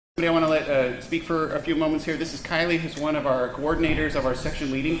I want to let speak for a few moments here. This is Kylie, who's one of our coordinators of our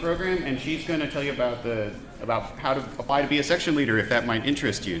section leading program, and she's going to tell you about how to apply to be a section leader if that might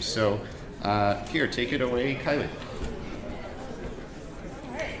interest you. So here, take it away, Kylie.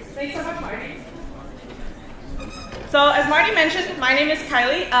 All right, thanks so much, Marty. So as Marty mentioned, my name is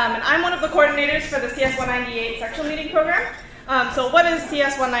Kylie, and I'm one of the coordinators for the CS198 section leading program. So what is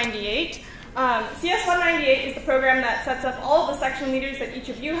CS198? CS198 is the program that sets up all of the section leaders that each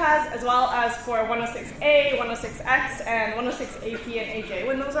of you has, as well as for 106A, 106X, and 106AP and AJ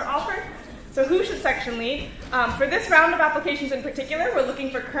when those are offered. So who should section lead? For this round of applications in particular, we're looking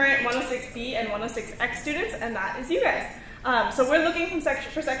for current 106B and 106X students, and that is you guys. So we're looking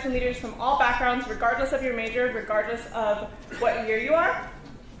for section leaders from all backgrounds, regardless of your major, regardless of what year you are.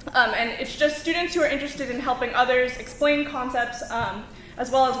 And it's just students who are interested in helping others explain concepts, as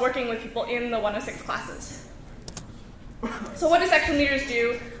well as working with people in the 106 classes. So what do section leaders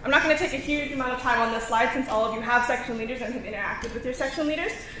do? I'm not going to take a huge amount of time on this slide since all of you have section leaders and have interacted with your section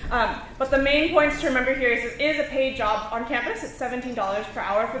leaders. But the main points to remember here is it is a paid job on campus. It's $17 per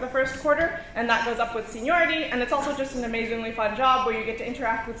hour for the first quarter, and that goes up with seniority. And it's also just an amazingly fun job where you get to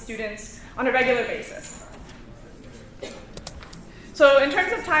interact with students on a regular basis. So in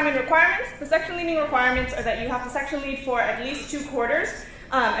terms of time and requirements, the section leading requirements are that you have to section lead for at least 2 quarters,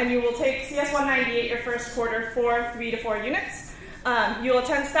 and you will take CS198 your first quarter for 3 to 4 units. You will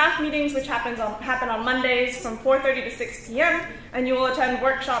attend staff meetings, which happen on Mondays from 4:30 to 6 p.m., and you will attend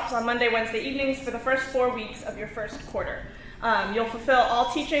workshops on Monday, Wednesday evenings for the first 4 weeks of your first quarter. You'll fulfill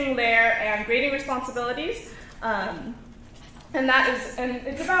all teaching, layer, and grading responsibilities. And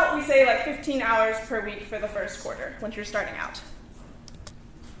it's about, we say, like 15 hours per week for the first quarter once you're starting out.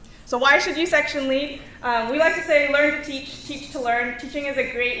 So why should you section lead? We like to say learn to teach, teach to learn. Teaching is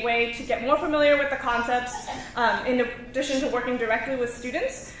a great way to get more familiar with the concepts in addition to working directly with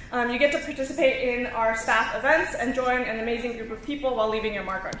students. You get to participate in our staff events and join an amazing group of people while leaving your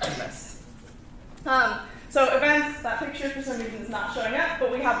mark on campus. So events, that picture for some reason is not showing up, but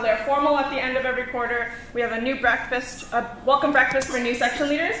we have Lair Formal at the end of every quarter. We have a new breakfast, a welcome breakfast for new section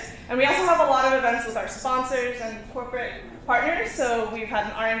leaders. And we also have a lot of events with our sponsors and corporate partners. So we've had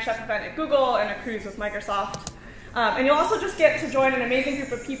an RM Chef event at Google and a cruise with Microsoft. And you'll also just get to join an amazing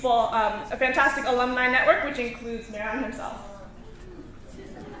group of people, a fantastic alumni network, which includes Naran himself.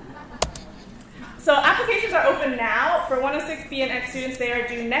 So applications are open now. For 106B and X students, they are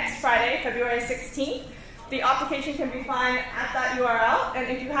due next Friday, February 16th. The application can be found at that URL, and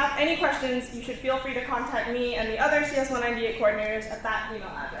if you have any questions, you should feel free to contact me and the other CS198 coordinators at that email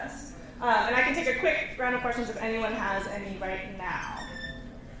address. And I can take a quick round of questions if anyone has any right now.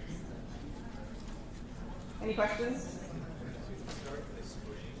 Any questions?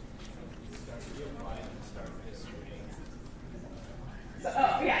 So,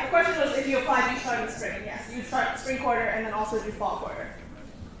 oh, yeah, the question was if you applied, do you start in the spring? Yes, you would start spring quarter and then also do fall quarter.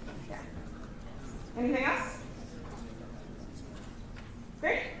 Anything else?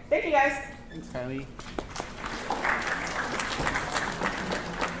 Great. Thank you, guys. Thanks, Kylie.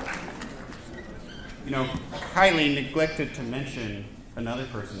 You know, Kylie neglected to mention another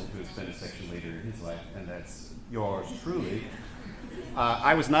person who's been a section leader in his life, and that's yours truly.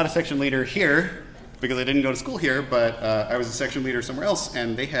 I was not a section leader here because I didn't go to school here, but I was a section leader somewhere else,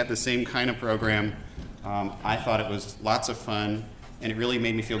 and they had the same kind of program. I thought it was lots of fun. And it really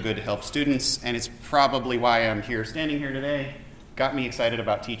made me feel good to help students, and it's probably why I'm here, standing here today. Got me excited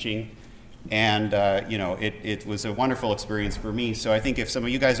about teaching, and you know, it was a wonderful experience for me. So I think if some of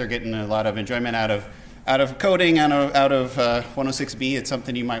you guys are getting a lot of enjoyment out of coding, out of 106B, it's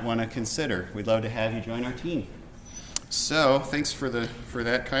something you might want to consider. We'd love to have you join our team. So thanks for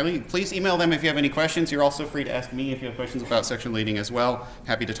that, Kylie. Please email them if you have any questions. You're also free to ask me if you have questions about section leading as well.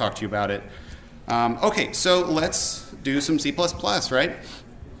 Happy to talk to you about it. Okay, so let's do some C++, right?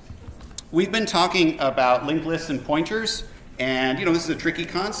 We've been talking about linked lists and pointers, and you know, this is a tricky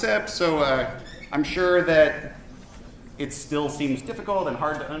concept, so I'm sure that it still seems difficult and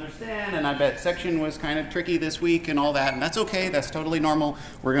hard to understand, and I bet section was kind of tricky this week and all that, and that's okay, that's totally normal.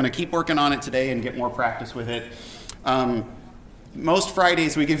 We're going to keep working on it today and get more practice with it. Most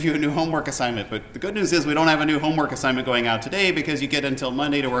Fridays we give you a new homework assignment, but the good news is we don't have a new homework assignment going out today because you get until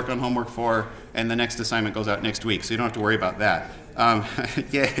Monday to work on homework 4, and the next assignment goes out next week, so you don't have to worry about that.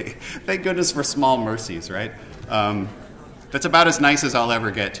 Yay. Thank goodness for small mercies, right? That's about as nice as I'll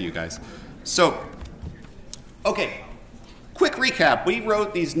ever get to you guys. So, okay, quick recap. We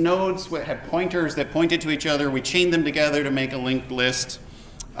wrote these nodes that had pointers that pointed to each other. We chained them together to make a linked list.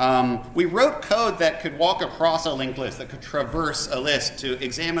 We wrote code that could walk across a linked list, that could traverse a list to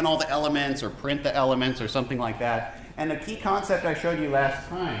examine all the elements or print the elements or something like that. And the key concept I showed you last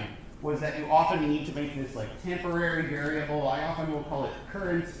time was that you often need to make this like temporary variable. I often will call it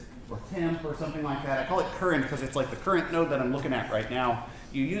current or temp or something like that. I call it current because it's like the current node that I'm looking at right now.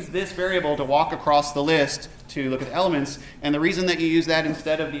 You use this variable to walk across the list to look at the elements, and the reason that you use that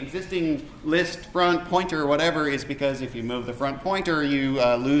instead of the existing list front pointer or whatever is because if you move the front pointer, you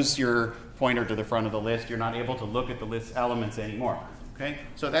lose your pointer to the front of the list. You're not able to look at the list elements anymore. Okay?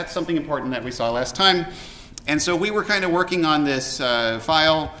 So that's something important that we saw last time. And so we were kind of working on this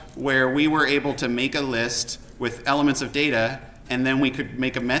file where we were able to make a list with elements of data, and then we could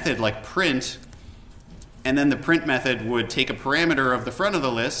make a method like print, and then the print method would take a parameter of the front of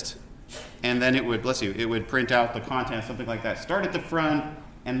the list, and then it would, bless you, it would print out the content, something like that. Start at the front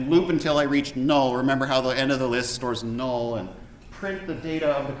and loop until I reach null. Remember how the end of the list stores null, and print the data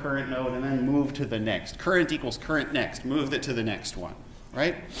of the current node and then move to the next. Current equals current next. Move it to the next one,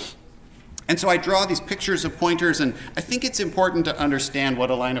 right? And so I draw these pictures of pointers, and I think it's important to understand what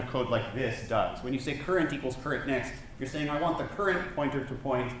a line of code like this does. When you say current equals current next, you're saying I want the current pointer to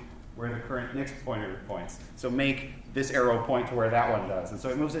point where the current next pointer points. So make this arrow point to where that one does. And so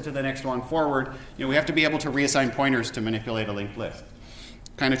it moves it to the next one forward. You know, we have to be able to reassign pointers to manipulate a linked list.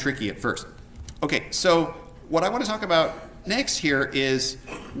 Kind of tricky at first. Okay, so what I want to talk about next here is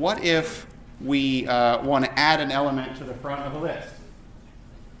what if we want to add an element to the front of a list?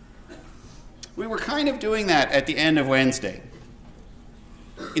 We were kind of doing that at the end of Wednesday.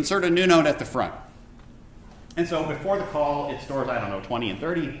 Insert a new node at the front. And so before the call, it stores, I don't know, 20 and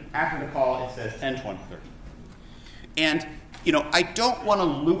 30. After the call, it says 10, 20, 30. And you know, I don't want to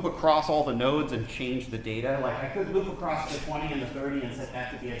loop across all the nodes and change the data. Like I could loop across the 20 and the 30 and set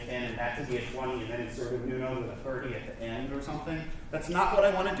that to be a 10 and that to be a 20 and then insert a new node with a 30 at the end or something. That's not what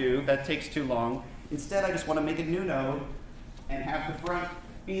I want to do. That takes too long. Instead, I just want to make a new node and have the front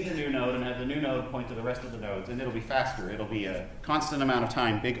be the new node and have the new node point to the rest of the nodes, and it'll be faster. It'll be a constant amount of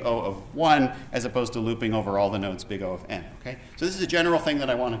time, big O of 1, as opposed to looping over all the nodes, big O of n. Okay? So this is a general thing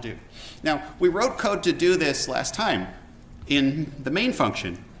that I want to do. Now, we wrote code to do this last time in the main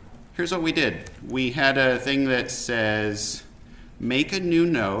function. Here's what we did. We had a thing that says make a new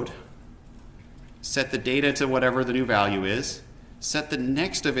node, set the data to whatever the new value is, set the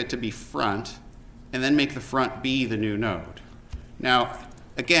next of it to be front, and then make the front be the new node. Now,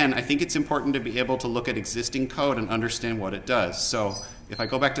 again, I think it's important to be able to look at existing code and understand what it does. So if I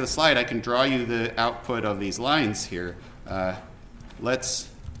go back to the slide, I can draw you the output of these lines here. Let's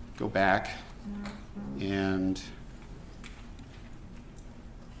go back and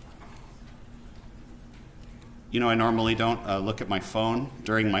you know, I normally don't look at my phone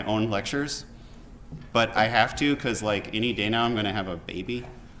during my own lectures, but I have to because like any day now I'm going to have a baby.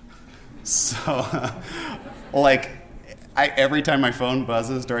 So like every time my phone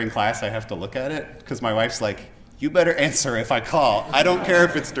buzzes during class, I have to look at it because my wife's like, you better answer if I call. I don't care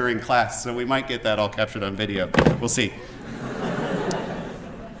if it's during class, so we might get that all captured on video. We'll see.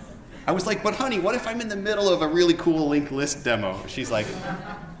 I was like, but honey, what if I'm in the middle of a really cool linked list demo? She's like,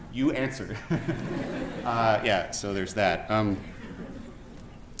 you answer. Yeah, so there's that.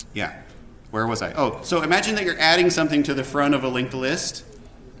 Yeah, where was I? Oh, so imagine that you're adding something to the front of a linked list,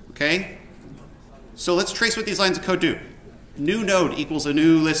 okay? So let's trace what these lines of code do. New node equals a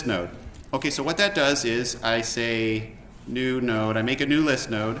new list node. Okay, so what that does is I say new node, I make a new list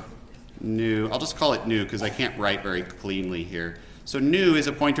node, new, I'll just call it new because I can't write very cleanly here. So new is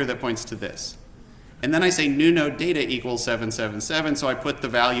a pointer that points to this. And then I say new node data equals 777, so I put the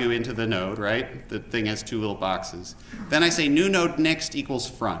value into the node, right? The thing has two little boxes. Then I say new node next equals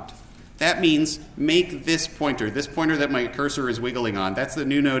front. That means make this pointer that my cursor is wiggling on, that's the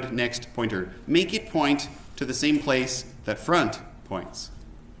new node next pointer. Make it point to the same place that front points.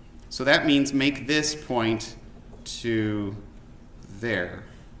 So that means make this point to there,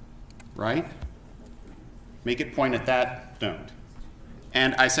 right? Make it point at that node.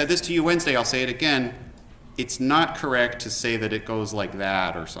 And I said this to you Wednesday, I'll say it again. It's not correct to say that it goes like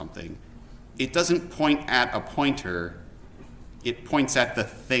that or something. It doesn't point at a pointer. It points at the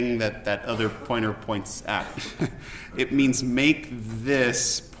thing that that other pointer points at. It means make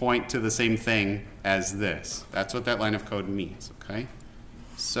this point to the same thing as this. That's what that line of code means, okay?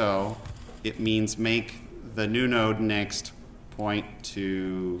 So it means make the new node next point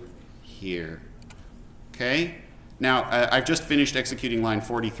to here, okay? Now, I've just finished executing line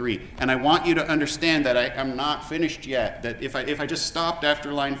 43, and I want you to understand that I'm not finished yet, that if I just stopped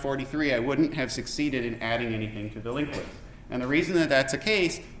after line 43, I wouldn't have succeeded in adding anything to the linked list. And the reason that that's the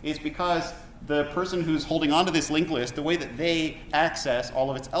case is because the person who's holding onto this linked list, the way that they access all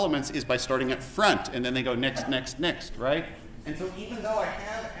of its elements is by starting at front, and then they go next, next, next, right? And so even though I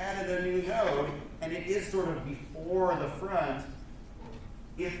have added a new node, and it is sort of before the front,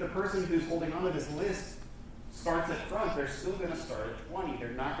 if the person who's holding onto this list starts at front, they're still going to start at 20. They're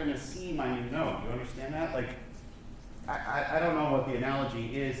not going to see my new node. You understand that? Like, I don't know what the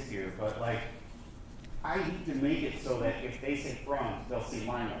analogy is here, but like, I need to make it so that if they say front, they'll see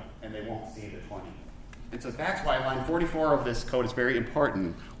my node, and they won't see the 20. And so that's why line 44 of this code is very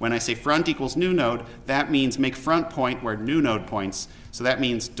important. When I say front equals new node, that means make front point where new node points. So that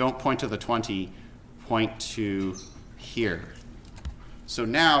means don't point to the 20, point to here. So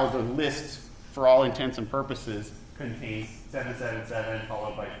now the list, for all intents and purposes, contains 777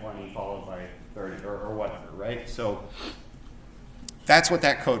 followed by 20 followed by 30 or whatever, right? So that's what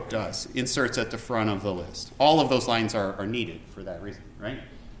that code does, inserts at the front of the list. All of those lines are needed for that reason, right?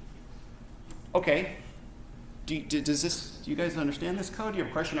 Okay. Do you guys understand this code? Do you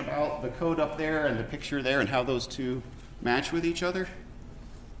have a question about the code up there and the picture there and how those two match with each other?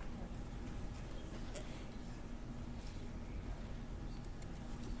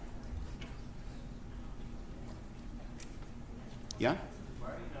 Yeah?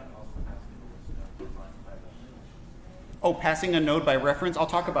 Oh, passing a node by reference? I'll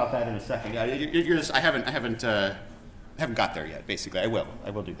talk about that in a second. Yeah, I haven't got there yet, basically. I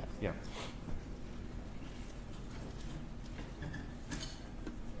will do that, yeah.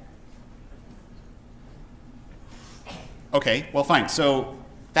 Okay, well, fine. So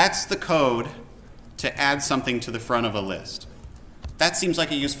that's the code to add something to the front of a list. That seems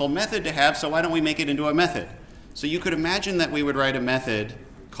like a useful method to have, so why don't we make it into a method? So you could imagine that we would write a method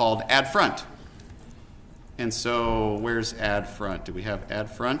called addFront. And so where's addFront? Do we have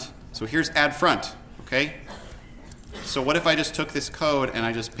addFront? So here's addFront, okay? So what if I just took this code and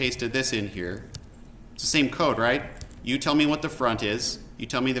I just pasted this in here? It's the same code, right? You tell me what the front is, you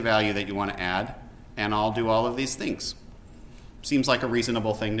tell me the value that you want to add, and I'll do all of these things. Seems like a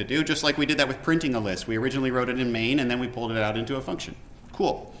reasonable thing to do, just like we did that with printing a list. We originally wrote it in main, and then we pulled it out into a function.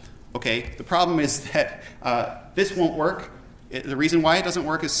 Cool. Okay, the problem is that this won't work. The reason why it doesn't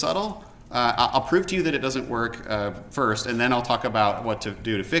work is subtle. I'll prove to you that it doesn't work first, and then I'll talk about what to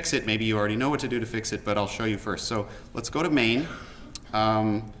do to fix it. Maybe you already know what to do to fix it, but I'll show you first. So let's go to main.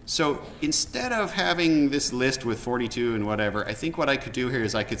 So instead of having this list with 42 and whatever, I think what I could do here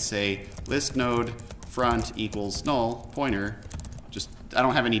is I could say list node front equals null pointer. I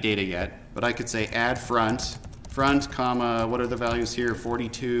don't have any data yet, but I could say add front, comma, what are the values here,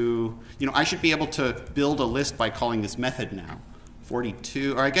 42. You know, I should be able to build a list by calling this method now.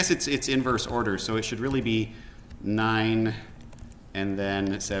 42, or I guess it's inverse order, so it should really be 9, and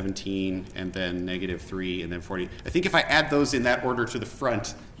then 17, and then -3, and then 40. I think if I add those in that order to the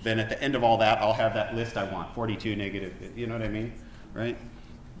front, then at the end of all that, I'll have that list I want, 42, negative, you know what I mean, right?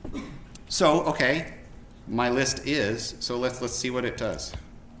 So, okay. My list is, so let's see what it does.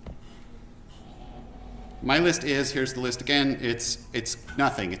 My list is, here's the list again, it's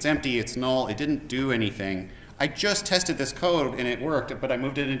nothing, it's empty, it's null, it didn't do anything. I just tested this code and it worked, but I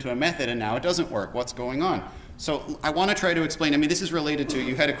moved it into a method and now it doesn't work. What's going on? So I want to try to explain, I mean, this is related to,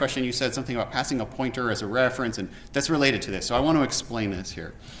 you had a question, you said something about passing a pointer as a reference, and that's related to this. So I want to explain this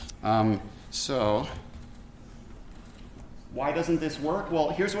here. So why doesn't this work? Well,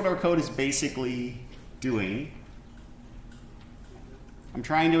 here's what our code is basically doing. I'm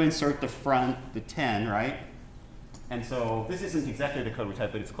trying to insert the front, the 10, right? And so this isn't exactly the code we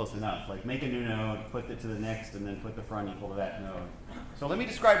typed, but it's close enough. Like make a new node, put it to the next, and then put the front equal to that node. So let me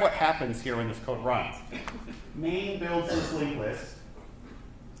describe what happens here when this code runs. Main builds this linked list,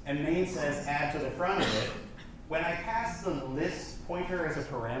 and main says add to the front of it. When I pass the list pointer as a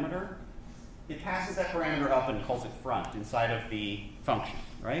parameter, it passes that parameter up and calls it front inside of the function,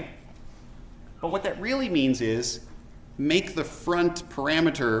 right? But what that really means is make the front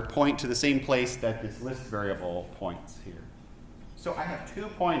parameter point to the same place that this list variable points here. So I have two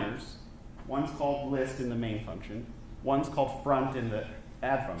pointers. One's called list in the main function. One's called front in the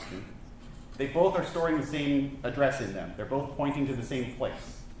add function. They both are storing the same address in them. They're both pointing to the same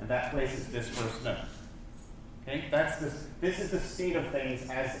place. And that place is this first node. Okay? This is the state of things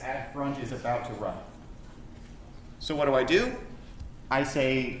as add front is about to run. So what do? I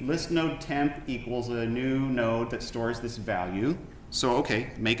say list node temp equals a new node that stores this value. So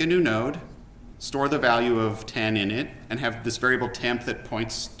okay, make a new node, store the value of 10 in it, and have this variable temp that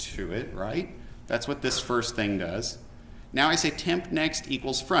points to it, right? That's what this first thing does. Now I say temp next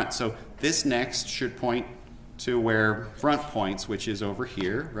equals front. So this next should point to where front points, which is over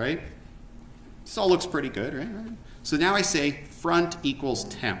here, right? This all looks pretty good, right? So now I say front equals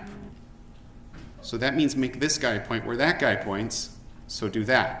temp. So that means make this guy point where that guy points. So do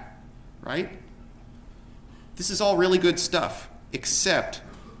that, right? This is all really good stuff, except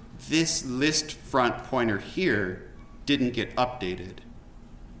this list front pointer here didn't get updated.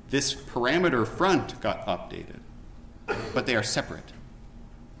 This parameter front got updated, but they are separate.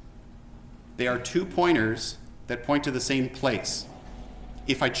 They are two pointers that point to the same place.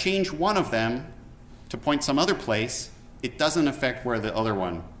 If I change one of them to point some other place, it doesn't affect where the other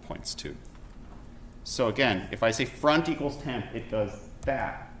one points to. So again, if I say front equals temp, it does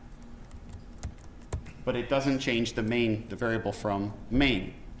that. But it doesn't change the variable from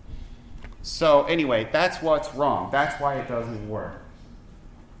main. So anyway, that's what's wrong. That's why it doesn't work.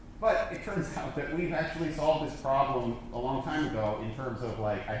 But it turns out that we've actually solved this problem a long time ago in terms of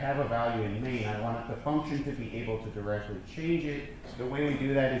like, I have a value in main, I want the function to be able to directly change it. The way we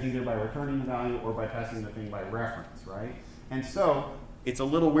do that is either by returning the value or by passing the thing by reference, right? And so it's a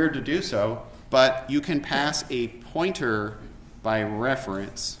little weird to do so, but you can pass a pointer by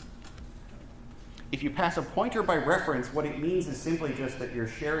reference. If you pass a pointer by reference, what it means is simply just that you're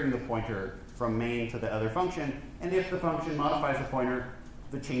sharing the pointer from main to the other function, and if the function modifies the pointer,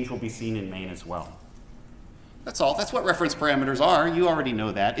 the change will be seen in main as well. That's all. That's what reference parameters are. You already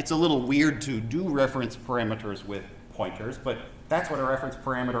know that. It's a little weird to do reference parameters with pointers, but that's what a reference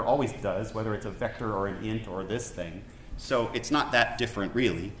parameter always does, whether it's a vector or an int or this thing. So it's not that different,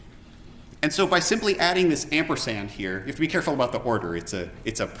 really. And so by simply adding this ampersand here, you have to be careful about the order. It's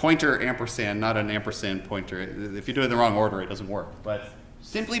a pointer ampersand, not an ampersand pointer. If you do it in the wrong order, it doesn't work. But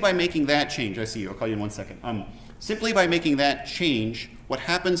simply by making that change, I see you. I'll call you in 1 second. Simply by making that change, what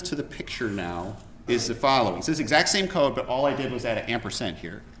happens to the picture now is the following. It's this exact same code, but all I did was add an ampersand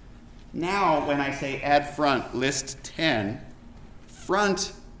here. Now, when I say add front list 10,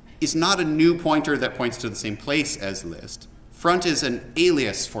 front is not a new pointer that points to the same place as list. Front is an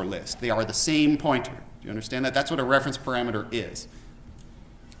alias for list. They are the same pointer. Do you understand that? That's what a reference parameter is.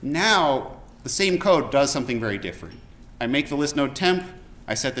 Now, the same code does something very different. I make the list node temp.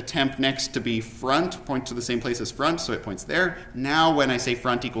 I set the temp next to be front, point to the same place as front, so it points there. Now when I say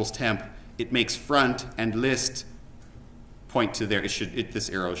front equals temp, it makes front and list point to there. This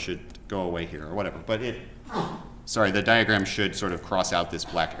arrow should go away here or whatever. But sorry, the diagram should sort of cross out this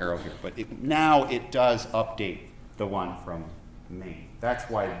black arrow here. But now it does update the one from main. That's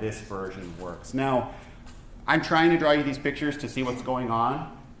why this version works. Now, I'm trying to draw you these pictures to see what's going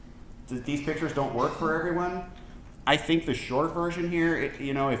on. These pictures don't work for everyone. I think the short version here, if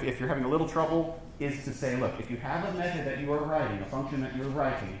you're having a little trouble, is to say, look, if you have a method that you are writing, a function that you're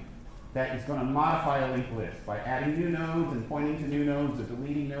writing, that is going to modify a linked list by adding new nodes and pointing to new nodes or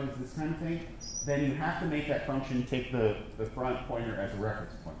deleting nodes, this kind of thing, then you have to make that function take the front pointer as a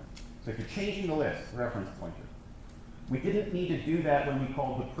reference pointer. So if you're changing the list, reference pointer. We didn't need to do that when we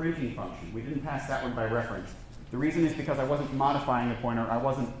called the printing function. We didn't pass that one by reference. The reason is because I wasn't modifying the pointer, I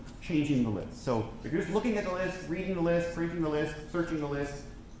wasn't changing the list. So if you're just looking at the list, reading the list, printing the list, searching the list,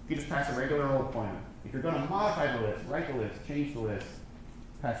 you just pass a regular old pointer. If you're going to modify the list, write the list, change the list,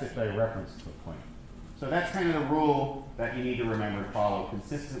 pass it by reference to a pointer. So that's kind of the rule that you need to remember to follow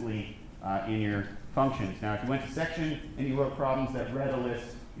consistently in your functions. Now, if you went to section and you wrote problems that read a list,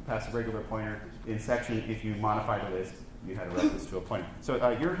 you pass a regular pointer. In section, if you modify the list, you had a reference to a pointer. So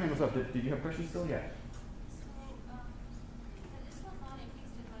your hand was up. Did you have questions still? Yeah.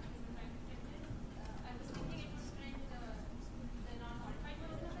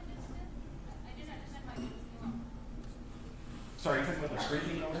 Sorry, you're talking about the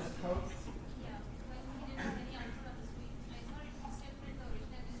printing the list code? Yeah, but he didn't have any answer on this week. I thought it was still print the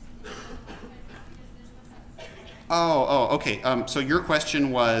original list. Oh, okay. So your question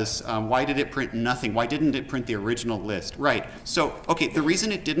was, why did it print nothing? Why didn't it print the original list? Right. So, okay, the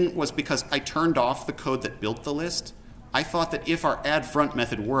reason it didn't was because I turned off the code that built the list. I thought that if our add front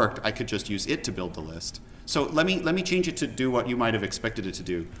method worked, I could just use it to build the list. So let me change it to do what you might have expected it to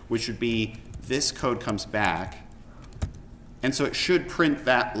do, which would be this code comes back. And so it should print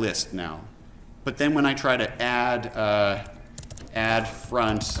that list now. But then when I try to add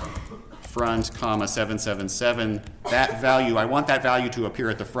front comma 777, that value, I want that value to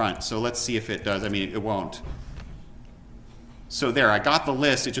appear at the front. So let's see if it does. I mean, it won't. So there, I got the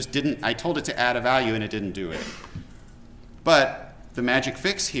list. It just didn't, I told it to add a value and it didn't do it. But the magic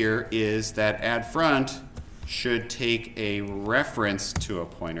fix here is that add front should take a reference to a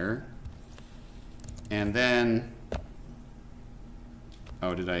pointer. And then,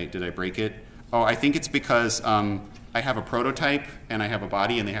 oh, did I break it? Oh, I think it's because I have a prototype and I have a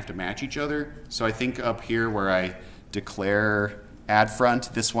body and they have to match each other. So I think up here where I declare add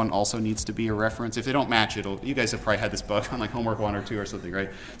front, this one also needs to be a reference. If they don't match, you guys have probably had this bug on like homework 1 or 2 or something,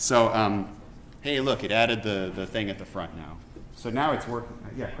 right? So hey, look, it added the thing at the front now. So now it's working.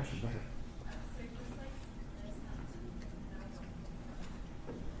 Yeah, question, go ahead.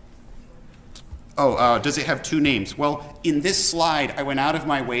 Does it have two names? Well, in this slide, I went out of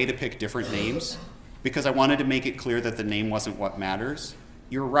my way to pick different names because I wanted to make it clear that the name wasn't what matters.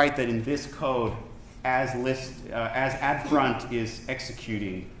 You're right that in this code, as add front is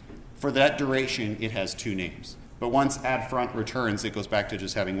executing, for that duration, it has two names. But once add front returns, it goes back to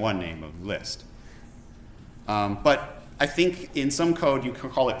just having one name of list. But I think in some code you can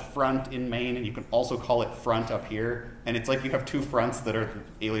call it front in main, and you can also call it front up here. And it's like you have two fronts that are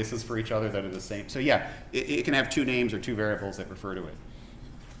aliases for each other that are the same. So yeah, it can have two names or two variables that refer to it.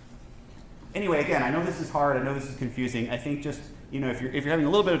 Anyway, again, I know this is hard. I know this is confusing. I think just, if you're having a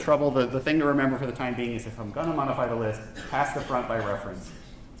little bit of trouble, the thing to remember for the time being is if I'm going to modify the list, pass the front by reference.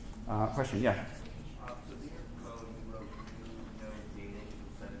 Question, yeah? So in your code, you wrote new node data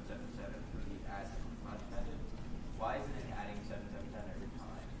equals 777 for the add front method. Why isn't it adding 777 every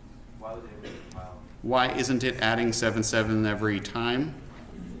time? Why was it a really file? Why isn't it adding 77 every time?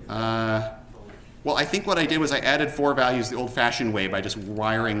 Well, I think what I did was I added 4 values the old-fashioned way by just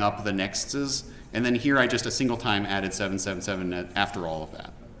wiring up the nexts, and then here I just a single time added 777 after all of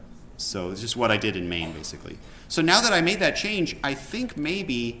that. So it's just what I did in main, basically. So now that I made that change, I think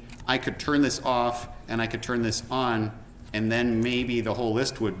maybe I could turn this off and I could turn this on, and then maybe the whole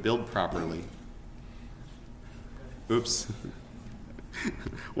list would build properly. Oops.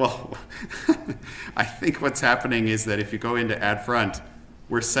 Well, I think what's happening is that if you go into add front,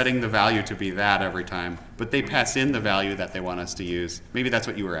 we're setting the value to be that every time, but they pass in the value that they want us to use. Maybe that's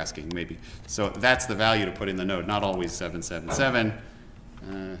what you were asking, maybe. So that's the value to put in the node, not always 777.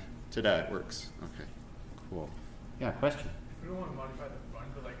 Ta-da, it works. Okay, cool. Yeah, question? If we don't want to modify the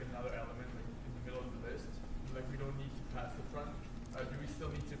front, but like another element like in the middle of the list, like we don't need to pass the front, do we still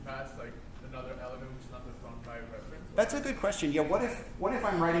need to pass like another element which is not the front by reference? That's a good question. Yeah, what if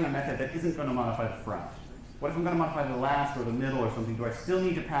I'm writing a method that isn't going to modify the front? What if I'm going to modify the last or the middle or something? Do I still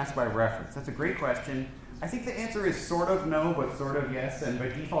need to pass by reference? That's a great question. I think the answer is sort of no, but sort of yes. And by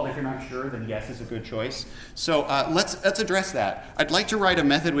default, if you're not sure, then yes is a good choice. So let's address that. I'd like to write a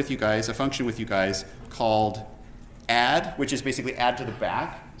method with you guys, a function with you guys called add, which is basically add to the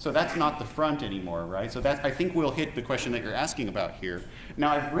back. So that's not the front anymore, right? So that I think we'll hit the question that you're asking about here.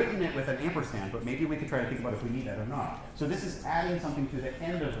 Now I've written it with an ampersand, but maybe we could try to think about if we need that or not. So this is adding something to the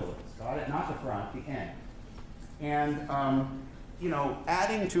end of the list. Got it? Not the front, the end. And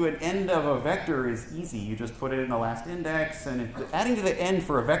adding to an end of a vector is easy. You just put it in the last index, and adding to the end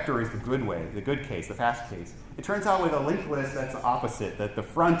for a vector is the good way, the good case, the fast case. It turns out with a linked list, that's the opposite, that the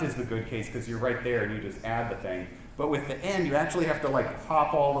front is the good case because you're right there and you just add the thing. But with the end, you actually have to like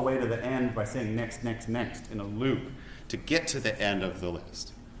hop all the way to the end by saying next, next, next in a loop to get to the end of the list.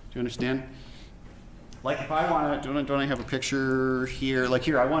 Do you understand? Like if I want to, don't I have a picture here? Like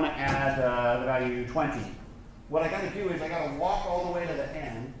here, I want to add the value 20. What I got to do is I got to walk all the way to the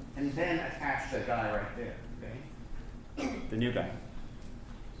end and then attach the guy right there, okay? The new guy.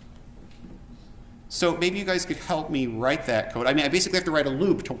 So maybe you guys could help me write that code. I mean, I basically have to write a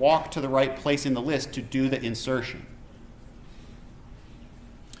loop to walk to the right place in the list to do the insertion.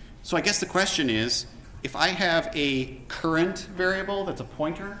 So I guess the question is, if I have a current variable that's a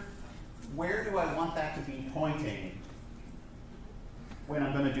pointer, where do I want that to be pointing when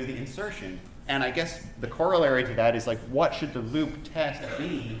I'm going to do the insertion? And I guess the corollary to that is like, what should the loop test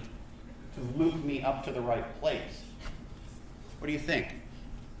be to loop me up to the right place? What do you think?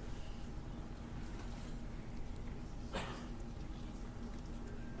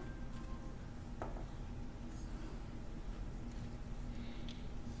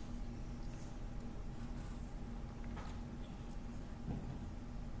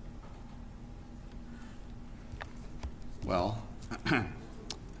 Well,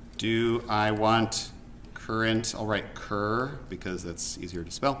 do I want current? I'll write cur because that's easier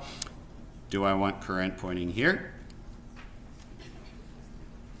to spell. Do I want current pointing here?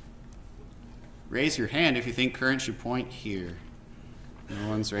 Raise your hand if you think current should point here. No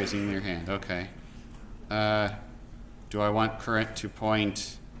one's raising their hand. Okay. Do I want current to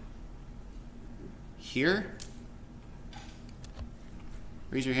point here?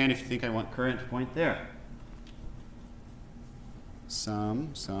 Raise your hand if you think I want current to point there.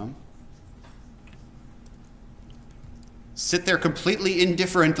 Some. Sit there completely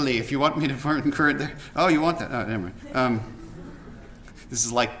indifferently if you want me to point current there. Oh, you want that? Oh, never mind. This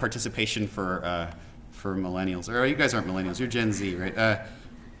is like participation for millennials. Or you guys aren't millennials. You're Gen Z, right?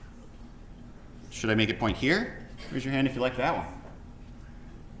 Should I make it point here? Raise your hand if you like that one.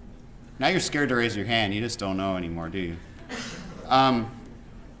 Now you're scared to raise your hand. You just don't know anymore, do you?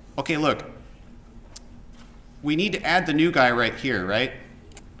 Okay, look. We need to add the new guy right here, right?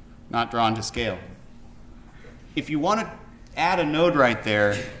 Not drawn to scale. If you want to add a node right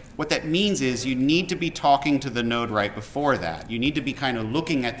there, what that means is you need to be talking to the node right before that. You need to be kind of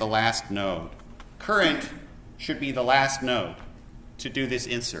looking at the last node. Current should be the last node to do this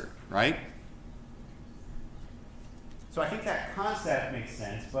insert, right? So I think that concept makes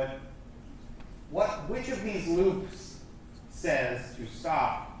sense, but which of these loops says to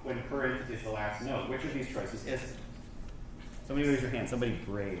stop when current is the last node? Which of these choices is it? Somebody raise your hand. Somebody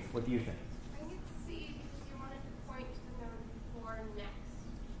brave. What do you think? I think it's C because you wanted to point to the node before next.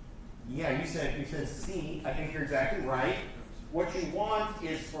 Yeah, you said C. I think you're exactly right. What you want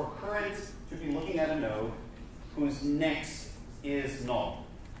is for current to be looking at a node whose next is null.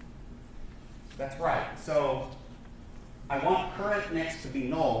 That's right. So I want current next to be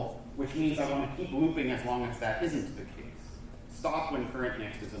null, which means I want to keep looping as long as that isn't the case. Stop when current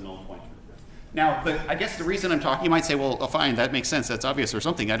next is a null pointer. Now, I guess the reason I'm talking, you might say, well, fine, that makes sense, that's obvious or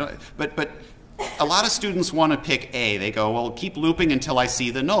something. But a lot of students want to pick A. They go, well, keep looping until I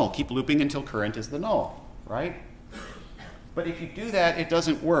see the null. Keep looping until current is the null, right? But if you do that, it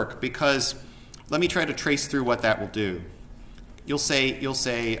doesn't work because let me try to trace through what that will do. You'll say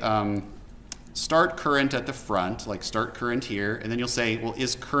start current at the front, like start current here, and then you'll say, well,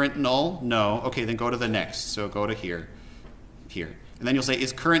 is current null? No. Okay, then go to the next. So go to here. And then you'll say,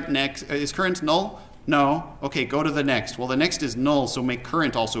 is current null? No. Okay, go to the next. Well, the next is null, so make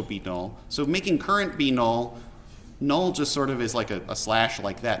current also be null. So making current be null just sort of is like a slash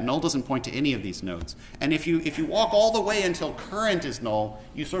like that. Null doesn't point to any of these nodes. And if you walk all the way until current is null,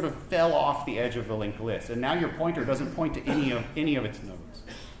 you sort of fell off the edge of the linked list. And now your pointer doesn't point to any of its nodes.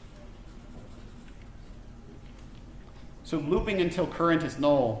 So looping until current is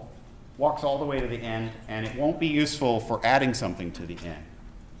null walks all the way to the end, and it won't be useful for adding something to the end.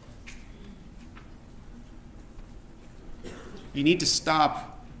 You need to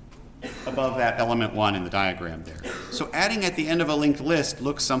stop above that element 1 in the diagram there. So adding at the end of a linked list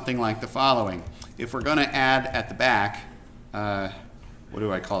looks something like the following. If we're going to add at the back, what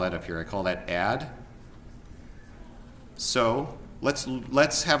do I call that up here? I call that add. So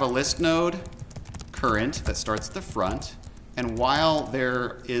let's have a list node current that starts at the front. And while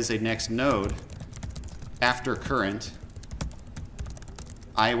there is a next node after current,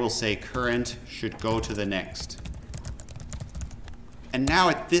 I will say current should go to the next. And now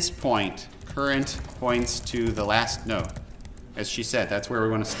at this point, current points to the last node. As she said, that's where we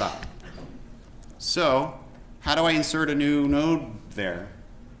want to stop. So how do I insert a new node there?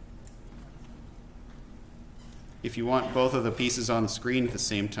 If you want both of the pieces on the screen at the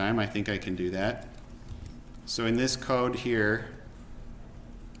same time, I think I can do that. So in this code here,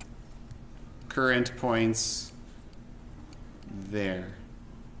 current points there.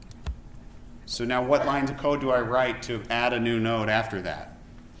 So now what lines of code do I write to add a new node after that?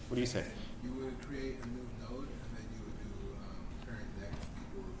 What do you say? You would create a new node, and then you would do current next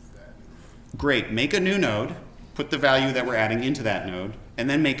equals that. Great. Make a new node, put the value that we're adding into that node, and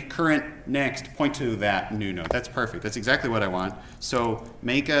then make current next point to that new node. That's perfect. That's exactly what I want. So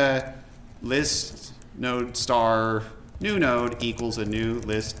make a list node star new node equals a new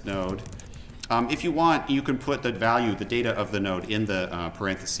list node. If you want, you can put the value, the data of the node in the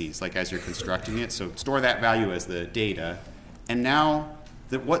parentheses, like as you're constructing it. So store that value as the data. And now,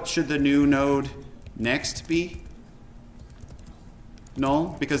 what should the new node next be?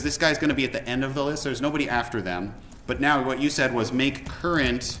 Null, because this guy's going to be at the end of the list. So there's nobody after them. But now what you said was make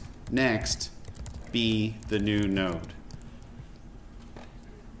current next be the new node.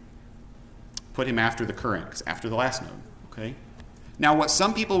 Put him after the current, because after the last node, okay? Now what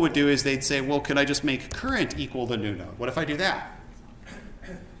some people would do is they'd say, well, could I just make current equal the new node? What if I do that?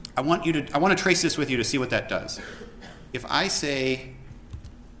 I want to trace this with you to see what that does. If I say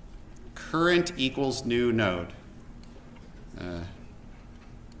current equals new node,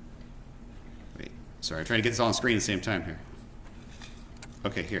 wait, sorry, I'm trying to get this all on screen at the same time here.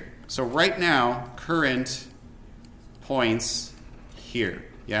 Okay, here. So right now, current points here.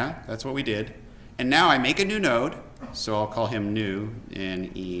 Yeah, that's what we did. And now I make a new node, so I'll call him new,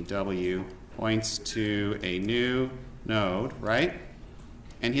 N-E-W, points to a new node, right?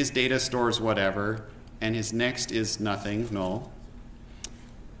 And his data stores whatever, and his next is nothing, null.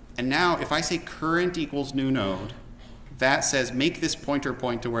 And now if I say current equals new node, that says make this pointer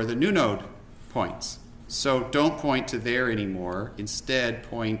point to where the new node points. So don't point to there anymore, instead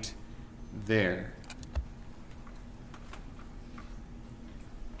point there.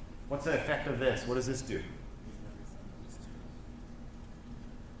 What's the effect of this? What does this do?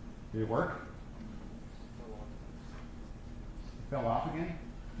 Did it work? It fell off again?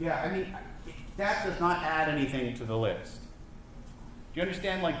 Yeah, I mean, that does not add anything to the list. Do you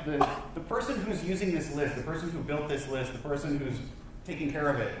understand? Like the person who's using this list, the person who built this list, the person who's taking care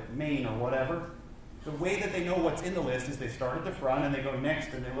of it, main or whatever, the way that they know what's in the list is they start at the front and they go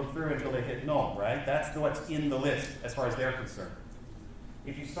next and they look through until they hit null, right? That's what's in the list as far as they're concerned.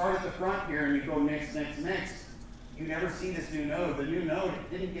 If you start at the front here and you go next, next, next, you never see this new node. The new node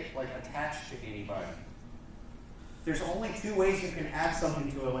didn't get like attached to anybody. There's only two ways you can add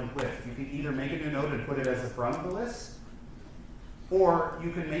something to a linked list. You can either make a new node and put it as the front of the list, or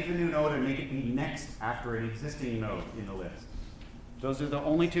you can make a new node and make it be next after an existing node in the list. Those are the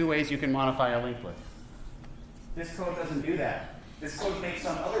only two ways you can modify a linked list. This code doesn't do that. This code makes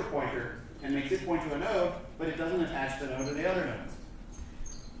some other pointer and makes it point to a node, but it doesn't attach the node to the other nodes.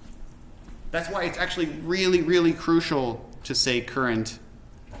 That's why it's actually really, really crucial to say current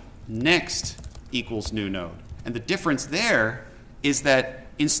next equals new node. And the difference there is that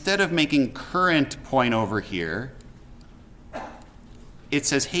instead of making current point over here, it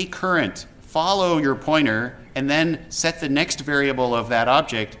says, hey, current, follow your pointer, and then set the next variable of that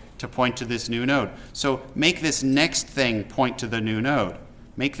object to point to this new node. So make this next thing point to the new node.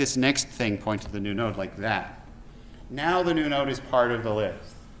 Make this next thing point to the new node like that. Now the new node is part of the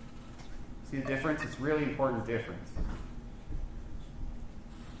list. See the difference? It's a really important difference.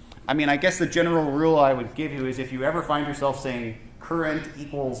 I mean, I guess the general rule I would give you is if you ever find yourself saying current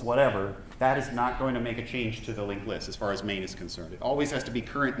equals whatever, that is not going to make a change to the linked list as far as main is concerned. It always has to be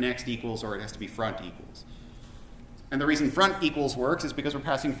current next equals or it has to be front equals. And the reason front equals works is because we're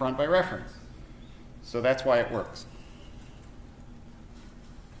passing front by reference. So that's why it works.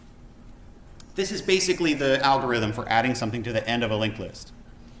 This is basically the algorithm for adding something to the end of a linked list,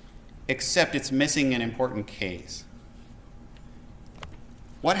 except it's missing an important case.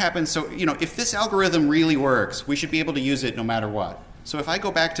 What happens, so, if this algorithm really works, we should be able to use it no matter what. So if I go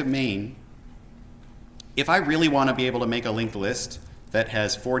back to main, if I really want to be able to make a linked list that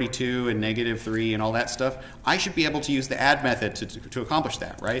has 42 and -3 and all that stuff, I should be able to use the add method to accomplish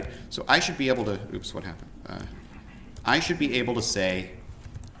that, right? So I should be able to, oops, what happened? I should be able to say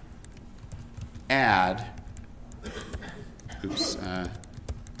add,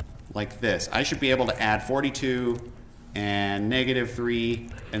 like this. I should be able to add 42 and -3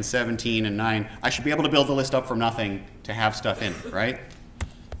 and 17 and 9. I should be able to build the list up from nothing to have stuff in it, right?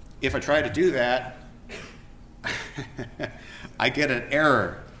 If I try to do that, I get an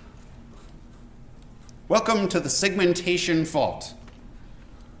error. Welcome to the segmentation fault.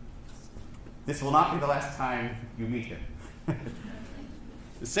 This will not be the last time you meet him.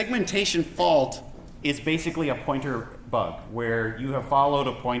 The segmentation fault is basically a pointer bug where you have followed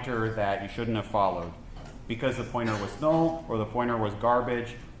a pointer that you shouldn't have followed because the pointer was null or the pointer was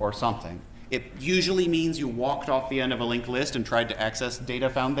garbage or something. It usually means you walked off the end of a linked list and tried to access data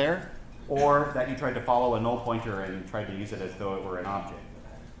found there, or that you tried to follow a null pointer and tried to use it as though it were an object.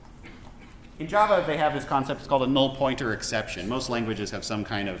 In Java, they have this concept, it's called a null pointer exception. Most languages have some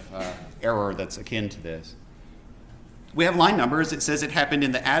kind of error that's akin to this. We have line numbers. It says it happened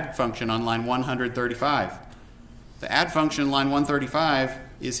in the add function on line 135. The add function, line 135,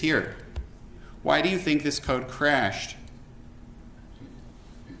 is here. Why do you think this code crashed?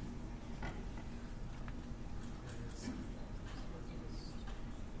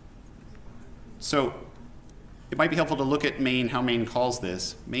 So it might be helpful to look at main, how main calls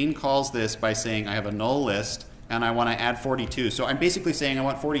this. Main calls this by saying I have a null list and I want to add 42. So I'm basically saying I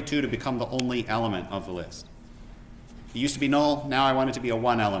want 42 to become the only element of the list. It used to be null, now I want it to be a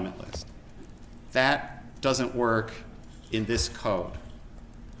one element list. That doesn't work in this code.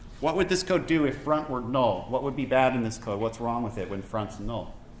 What would this code do if front were null? What would be bad in this code? What's wrong with it when front's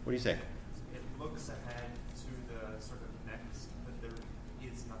null? What do you say? It looks ahead to the sort of next, but there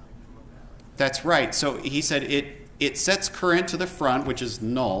is nothing to look at. That's right. So he said it sets current to the front, which is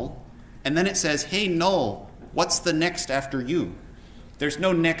null, and then it says, hey, null, what's the next after you? There's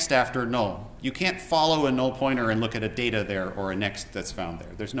no next after null. You can't follow a null pointer and look at a data there or a next that's found there.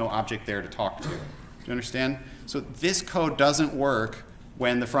 There's no object there to talk to. Do you understand? So this code doesn't work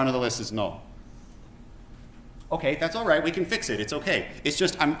when the front of the list is null. Okay, that's all right. We can fix it. It's okay. It's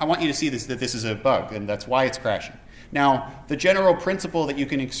just I want you to see this, that this is a bug, and that's why it's crashing. Now, the general principle that you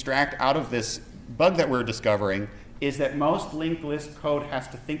can extract out of this bug that we're discovering is that most linked list code has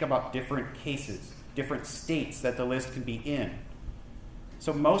to think about different cases, different states that the list can be in.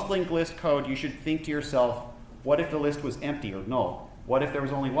 So most linked list code, you should think to yourself, what if the list was empty or null? What if there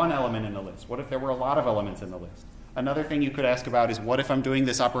was only one element in the list? What if there were a lot of elements in the list? Another thing you could ask about is what if I'm doing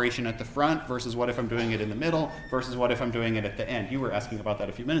this operation at the front versus what if I'm doing it in the middle versus what if I'm doing it at the end? You were asking about that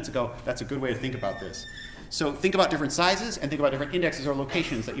a few minutes ago. That's a good way to think about this. So think about different sizes and think about different indexes or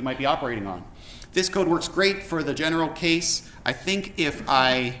locations that you might be operating on. This code works great for the general case. I think if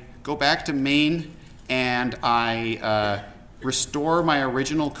I go back to main and I restore my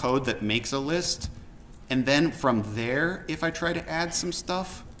original code that makes a list, and then from there, if I try to add some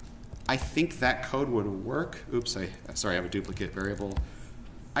stuff, I think that code would work. Oops, sorry, I have a duplicate variable.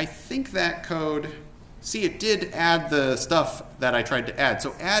 I think that code, see, it did add the stuff that I tried to add.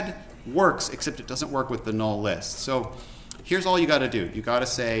 So add works, except it doesn't work with the null list. So here's all you got to do. You got to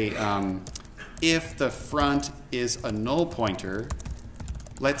say, if the front is a null pointer,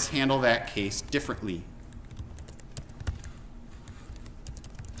 let's handle that case differently.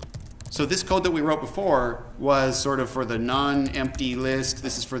 So this code that we wrote before was sort of for the non-empty list.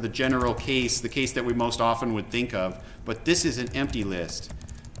 This is for the general case, the case that we most often would think of. But this is an empty list.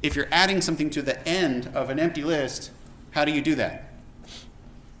 If you're adding something to the end of an empty list, how do you do that?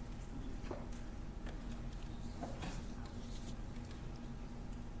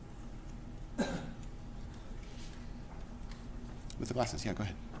 With the glasses, yeah, go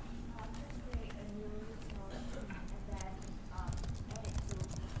ahead.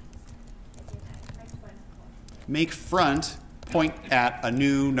 Make front point at a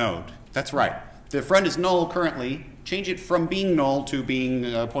new node. That's right. The front is null currently. Change it from being null to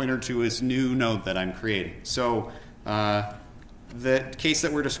being a pointer to this new node that I'm creating. So the case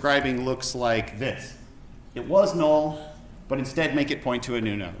that we're describing looks like this. It was null, but instead make it point to a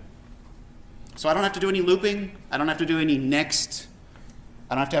new node. So I don't have to do any looping. I don't have to do any next.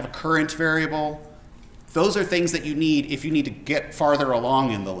 I don't have to have a current variable. Those are things that you need if you need to get farther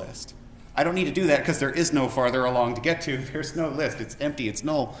along in the list. I don't need to do that because there is no farther along to get to. There's no list. It's empty. It's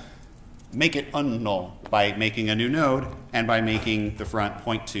null. Make it unnull by making a new node and by making the front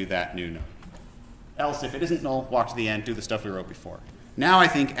point to that new node. Else, if it isn't null, walk to the end, do the stuff we wrote before. Now I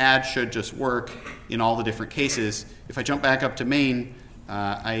think add should just work in all the different cases. If I jump back up to main,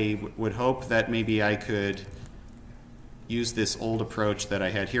 I would hope that maybe I could use this old approach that I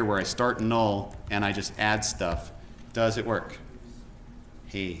had here where I start null and I just add stuff. Does it work?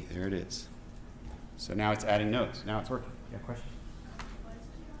 Hey, there it is. So now it's adding nodes. Now it's working. Yeah, question?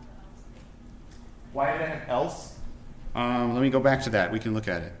 Why did I have else? Let me go back to that. We can look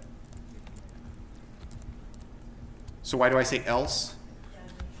at it. So why do I say else?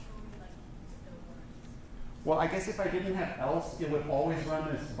 Well, I guess if I didn't have else, it would always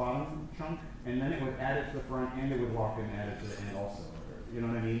run this bottom chunk, and then it would add it to the front, and it would walk and add it to the end also. You know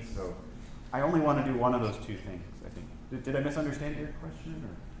what I mean? So I only want to do one of those two things, I think. Did I misunderstand your question?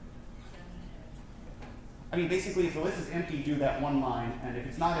 Or? I mean, basically, if the list is empty, do that one line, and if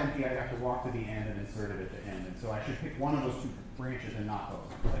it's not empty, I have to walk to the end and insert it at the end. And so I should pick one of those two branches and not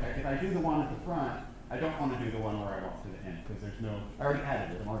both. Like if I do the one at the front, I don't want to do the one where I walk to the end, because there's no, I already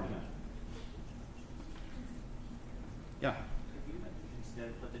added it, I'm already done. Yeah? If you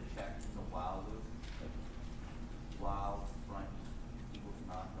instead put the check in the while loop, like while front equals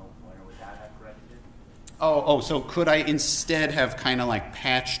not null pointer, would that have corrected it? So could I instead have kind of like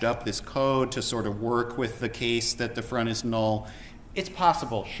patched up this code to sort of work with the case that the front is null? It's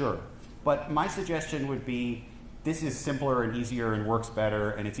possible, sure. But my suggestion would be this is simpler and easier and works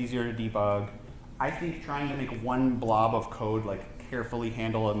better and it's easier to debug. I think trying to make one blob of code like carefully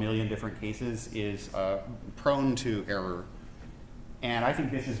handle a million different cases is prone to error. And I think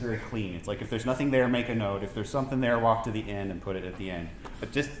this is very clean. It's like if there's nothing there, make a node. If there's something there, walk to the end and put it at the end.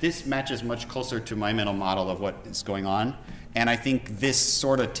 But this matches much closer to my mental model of what is going on. And I think this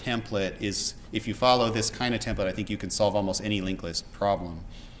sort of template is, if you follow this kind of template, I think you can solve almost any linked list problem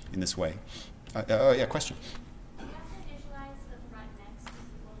in this way. Yeah, question? Do you have to initialize the front next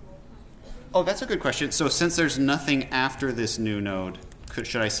equal null pointer? Oh, that's a good question. So since there's nothing after this new node,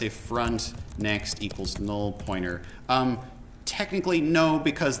 should I say front next equals null pointer? Technically, no,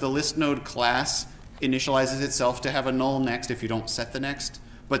 because the list node class initializes itself to have a null next if you don't set the next.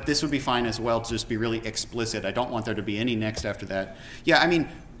 But this would be fine as well to just be really explicit. I don't want there to be any next after that. Yeah, I mean,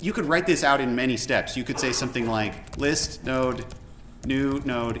 you could write this out in many steps. You could say something like list node, new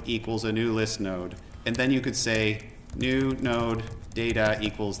node equals a new list node. And then you could say new node data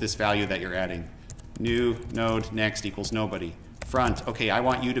equals this value that you're adding. New node next equals nobody. Front, okay, I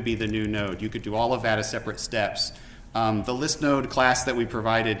want you to be the new node. You could do all of that as separate steps. The list node class that we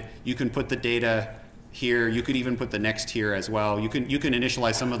provided, you can put the data here. You could even put the next here as well. You can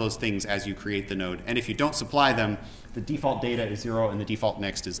initialize some of those things as you create the node. And if you don't supply them, the default data is 0 and the default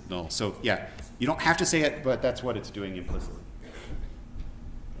next is null. So yeah, you don't have to say it, but that's what it's doing implicitly.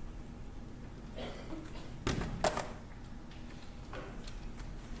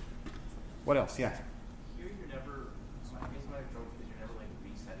 What else? Yeah. Here you're never, so I guess my approach is you're never like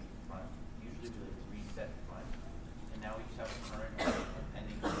resetting front. Usually we like reset front, and now we just have a current and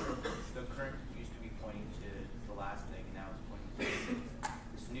pending here. The current used to be pointing to the last thing, and now it's pointing to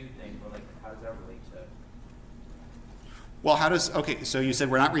this new thing. But like, how does that relate to? Well, how does, okay, so you said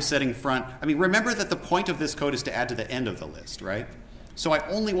we're not resetting front. I mean, remember that the point of this code is to add to the end of the list, right? So I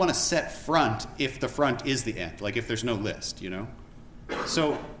only want to set front if the front is the end, like if there's no list, you know?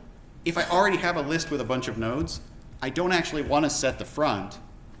 So if I already have a list with a bunch of nodes, I don't actually want to set the front.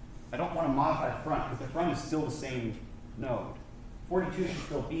 I don't want to modify the front because the front is still the same node. 42 should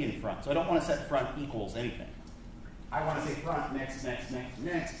still be in front, so I don't want to set front equals anything. I want to say front, next, next, next,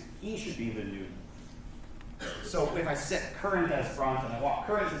 next. E should be the new. So if I set current as front and I walk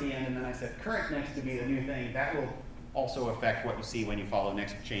current to the end and then I set current next to be the new thing, that will also affect what you see when you follow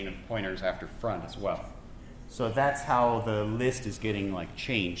next chain of pointers after front as well. So that's how the list is getting like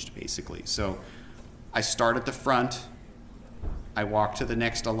changed basically. So I start at the front, I walk to the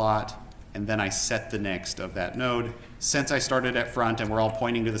next a lot, and then I set the next of that node. Since I started at front and we're all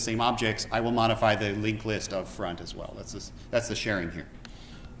pointing to the same objects, I will modify the linked list of front as well. That's the sharing here.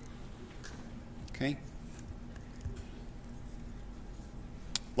 Okay.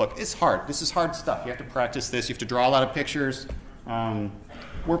 Look, it's hard. This is hard stuff. You have to practice this. You have to draw a lot of pictures.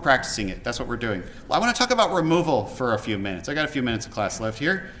 We're practicing it. That's what we're doing. Well, I want to talk about removal for a few minutes. I got a few minutes of class left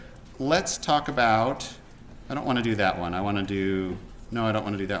here. Let's talk about, I don't want to do that one. I want to do, no, I don't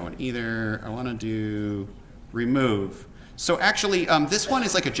want to do that one either. I want to do remove. So actually, this one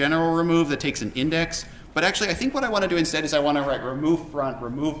is like a general remove that takes an index. But actually, I think what I want to do instead is I want to write remove front,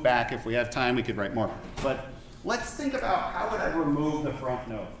 remove back. If we have time, we could write more. But let's think about how would I remove the front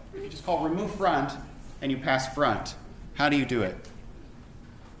node. If you just call remove front and you pass front, how do you do it?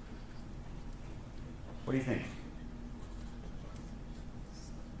 What do you think?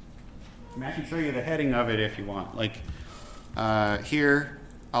 I mean, I can show you the heading of it if you want. Like here,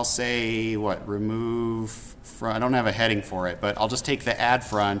 I'll say what? Remove front. I don't have a heading for it, but I'll just take the add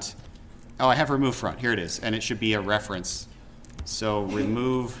front. Oh, I have remove front. Here it is, and it should be a reference. So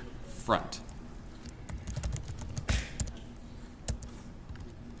remove front.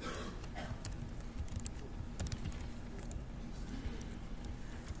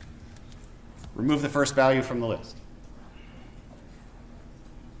 Remove the first value from the list.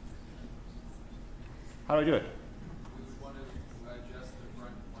 How do I do it? We want to adjust the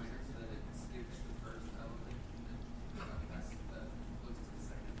front pointer so that it skips the first element and then looks to the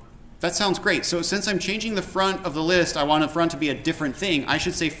second one. That sounds great. So since I'm changing the front of the list, I want the front to be a different thing. I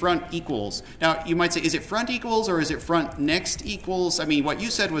should say front equals. Now, you might say, is it front equals or is it front next equals? I mean, what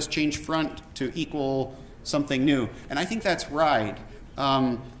you said was change front to equal something new. And I think that's right.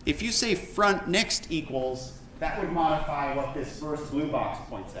 If you say front next equals, that would modify what this first blue box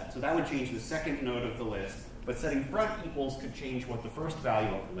points at. So that would change the second node of the list. But setting front equals could change what the first value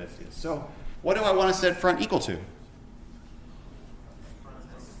of the list is. So what do I want to set front equal to?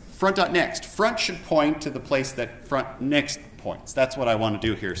 Front.next. Front should point to the place that front next points. That's what I want to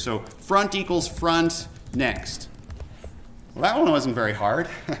do here. So front equals front next. Well, that one wasn't very hard.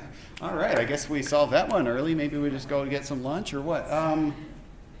 All right, I guess we solved that one early. Maybe we just go get some lunch or what?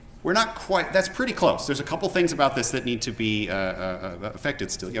 We're not quite, that's pretty close. There's a couple things about this that need to be affected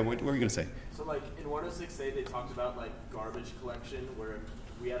still. Yeah, what were you going to say? So like in 106A, they talked about like garbage collection, where if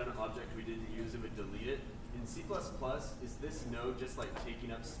we had an object we didn't use, it would delete it. In C++, is this node just like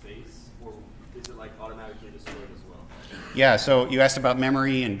taking up space, or is it like automatically destroyed as well? Yeah, so you asked about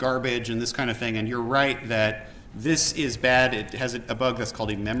memory and garbage and this kind of thing, and you're right that this is bad. It has a bug that's called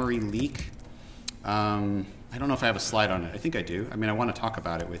a memory leak. I don't know if I have a slide on it. I think I do. I mean, I want to talk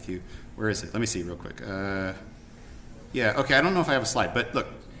about it with you. Where is it? Let me see real quick. Yeah, okay, I don't know if I have a slide, but look.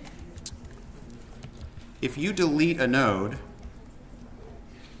 If you delete a node,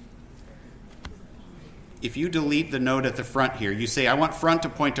 if you delete the node at the front here, you say, I want front to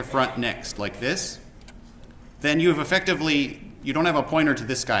point to front next, like this, then you have effectively, you don't have a pointer to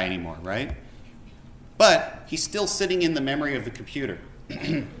this guy anymore, right? But he's still sitting in the memory of the computer.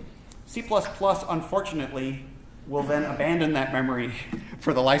 C++, unfortunately, will then abandon that memory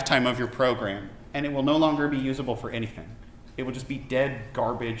for the lifetime of your program, and it will no longer be usable for anything. It will just be dead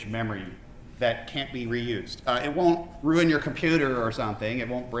garbage memory that can't be reused. It won't ruin your computer or something. It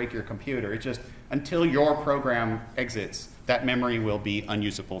won't break your computer. It's just until your program exits, that memory will be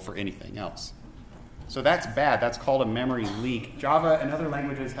unusable for anything else. So that's bad. That's called a memory leak. Java and other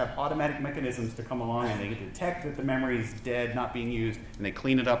languages have automatic mechanisms to come along and they detect that the memory is dead, not being used, and they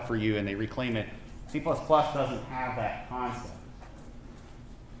clean it up for you and they reclaim it. C++ doesn't have that concept.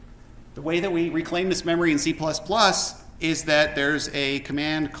 The way that we reclaim this memory in C++ is that there's a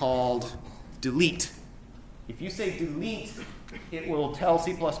command called delete. If you say delete, it will tell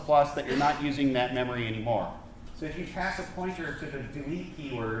C++ that you're not using that memory anymore. So if you pass a pointer to the delete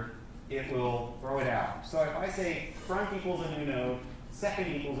keyword, it will throw it out. So if I say front equals a new node, second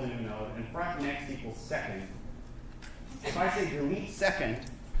equals a new node, and front next equals second, If I say delete second,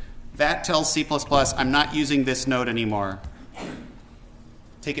 that tells C++ I'm not using this node anymore.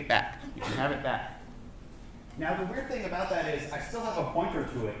 Take it back. You can have it back. Now the weird thing about that is I still have a pointer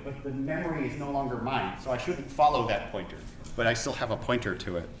to it, but the memory is no longer mine, so I shouldn't follow that pointer, but I still have a pointer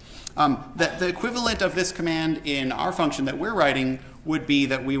to it. The equivalent of this command in our function that we're writing would be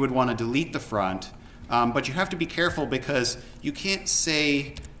that we would want to delete the front, but you have to be careful because you can't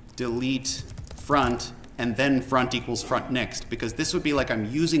say delete front and then front equals front next, because this would be like I'm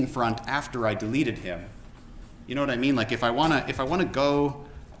using front after I deleted him. You know what I mean? Like if I wanna go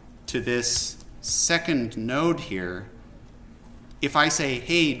to this second node here, if I say,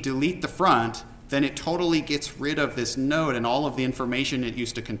 hey, delete the front, then it totally gets rid of this node and all of the information it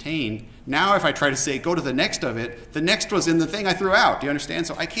used to contain. Now if I try to say go to the next of it, the next was in the thing I threw out. Do you understand?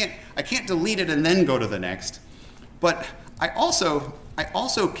 So I can't delete it and then go to the next. But I also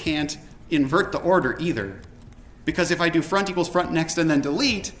can't invert the order either. Because if I do front equals front next and then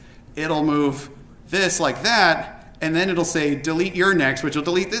delete, it'll move this like that, and then it'll say delete your next, which will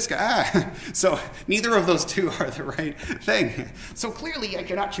delete this guy. So neither of those two are the right thing. So clearly I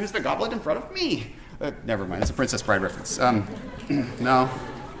cannot choose the goblet in front of me. Never mind, it's a Princess Bride reference. No.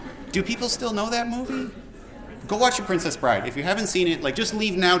 Do people still know that movie? Go watch The Princess Bride. If you haven't seen it, like just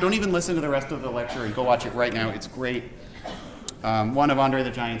leave now. Don't even listen to the rest of the lecture and go watch it right now. It's great. One of Andre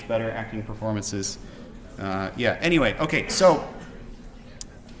the Giant's better acting performances. Yeah, anyway, okay, so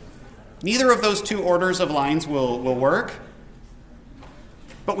neither of those two orders of lines will work,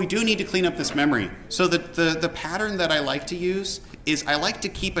 but we do need to clean up this memory. So the pattern that I like to use is I like to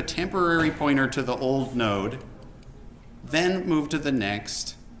keep a temporary pointer to the old node, then move to the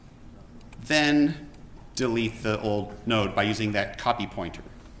next, then delete the old node by using that copy pointer.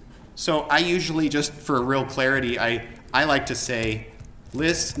 So I usually, just for real clarity, I like to say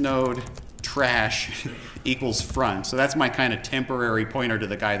list node trash equals front. So that's my kind of temporary pointer to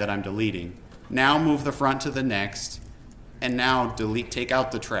the guy that I'm deleting. Now move the front to the next, and now take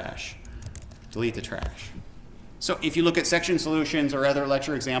out the trash. Delete the trash. So if you look at section solutions or other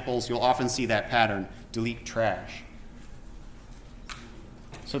lecture examples, you'll often see that pattern, delete trash.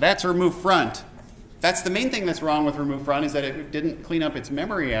 So that's remove front. That's the main thing that's wrong with remove front, is that it didn't clean up its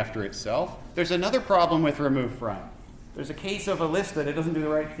memory after itself. There's another problem with remove front. There's a case of a list that it doesn't do the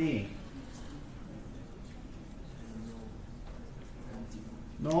right thing.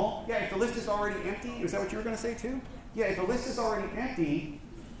 No? Yeah, if the list is already empty, is that what you were going to say too? Yeah, if the list is already empty,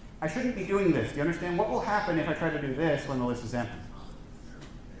 I shouldn't be doing this. Do you understand? What will happen if I try to do this when the list is empty?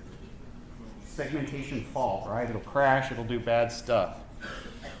 Segmentation fault, right? It'll crash, it'll do bad stuff.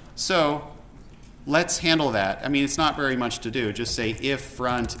 So let's handle that. I mean, it's not very much to do. Just say if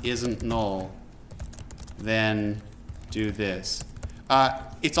front isn't null, then do this.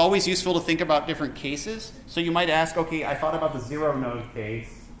 It's always useful to think about different cases. So you might ask, okay, I thought about the zero node case.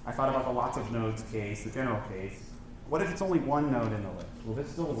 I thought about the lots of nodes case, the general case. What if it's only one node in the list? Will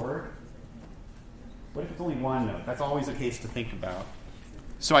this still work? What if it's only one node? That's always a case to think about.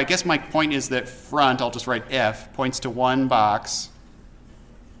 So I guess my point is that front, I'll just write F, points to one box,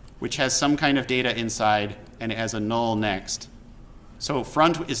 which has some kind of data inside, and it has a null next. So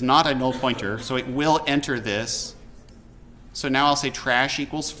front is not a null pointer, so it will enter this. So now I'll say trash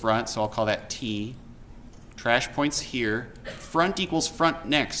equals front, so I'll call that T. Trash points here. Front equals front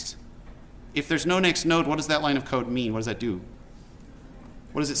next. If there's no next node, what does that line of code mean? What does that do?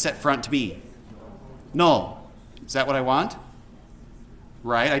 What does it set front to be? Null. Is that what I want?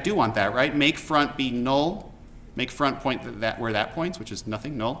 Right, I do want that, right? Make front be null. Make front point where that points, which is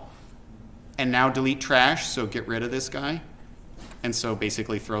nothing, null. And now delete trash, so get rid of this guy. And so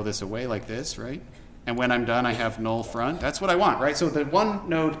basically throw this away like this, right? And when I'm done, I have null front. That's what I want, right? So the one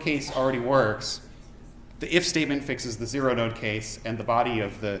node case already works. The if statement fixes the zero node case, and the body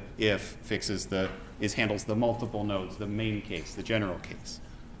of the if handles the multiple nodes, the main case, the general case.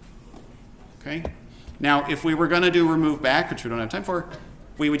 Okay? Now, if we were going to do remove back, which we don't have time for,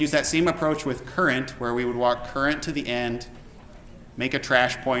 we would use that same approach with current, where we would walk current to the end, make a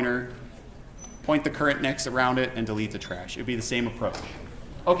trash pointer, point the current next around it, and delete the trash. It would be the same approach.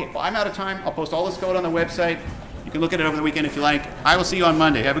 Okay, well, I'm out of time. I'll post all this code on the website. You can look at it over the weekend if you like. I will see you on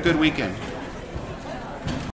Monday. Have a good weekend.